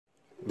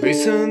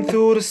Listen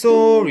to the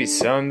story,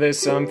 son, there's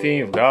something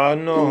you've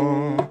gotta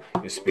know.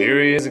 Your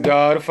spirit's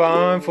gotta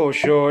find for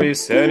sure, you're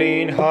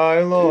setting high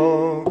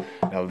low.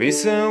 Now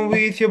listen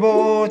with your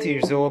both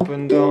ears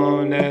open,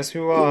 don't ask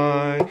me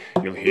why.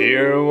 You'll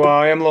hear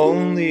why I'm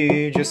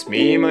lonely, just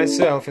me,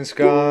 myself, and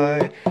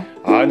sky.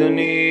 I don't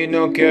need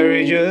no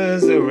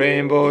carriages, the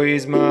rainbow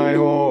is my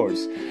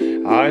horse.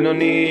 I don't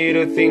need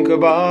to think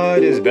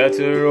about it's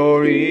better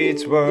or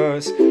it's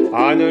worse.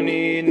 I don't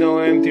need no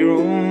empty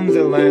rooms,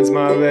 the land's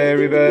my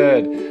very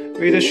bed,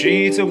 with the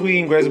sheets of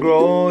green grass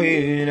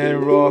growing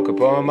and rock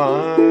upon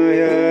my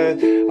head.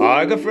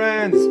 I got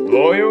friends,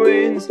 blow your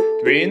winds,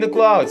 between the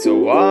clouds so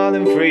wild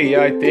and free.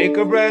 I take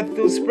a breath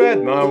to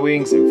spread my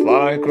wings and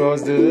fly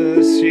across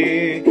the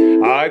sea.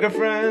 I got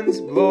friends,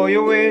 blow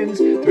your winds,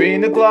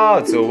 between the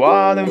clouds so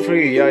wild and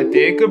free. I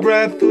take a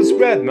breath to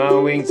spread my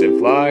wings and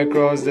fly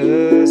across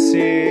the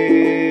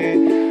sea.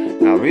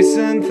 Now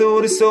listen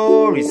to the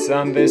story,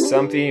 son, there's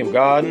something you've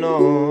gotta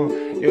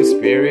know. Your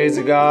spirit's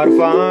gotta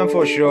find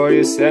for sure,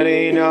 you're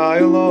setting high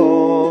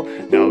low.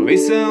 Now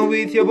listen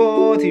with your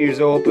both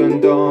ears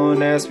open,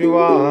 don't ask me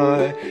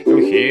why. You'll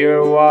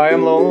hear why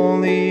I'm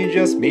lonely,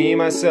 just me,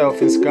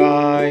 myself, and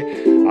sky.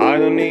 I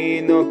don't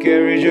need no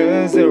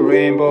carriages, the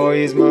rainbow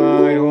is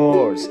my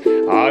horse.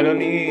 I don't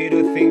need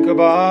to think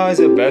about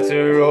it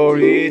better or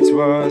it's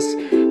worse.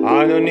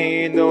 I don't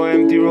need no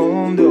empty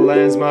room, the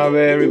land's my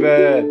very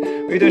bed,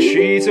 with the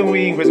sheets of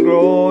green grass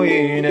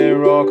growing and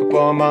rock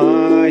upon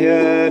my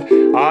head.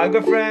 I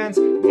got friends,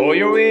 blow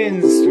your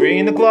winds,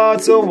 between the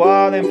clouds so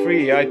wild and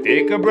free. I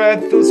take a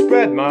breath to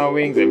spread my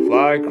wings and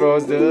fly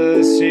across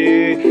the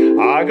sea.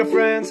 I got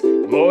friends,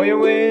 blow your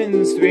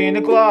winds, between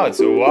the clouds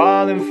so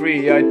wild and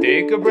free. I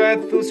take a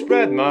breath to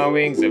spread my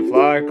wings and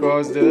fly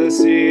across the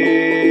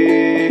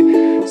sea.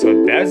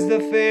 So that's the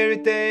fairy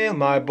tale,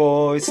 my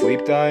boy,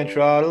 sleep tight and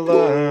try to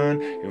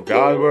learn. You've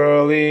got the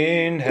world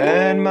in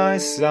hand, my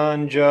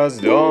son,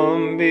 just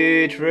don't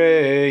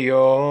betray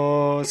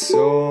your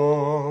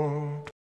soul.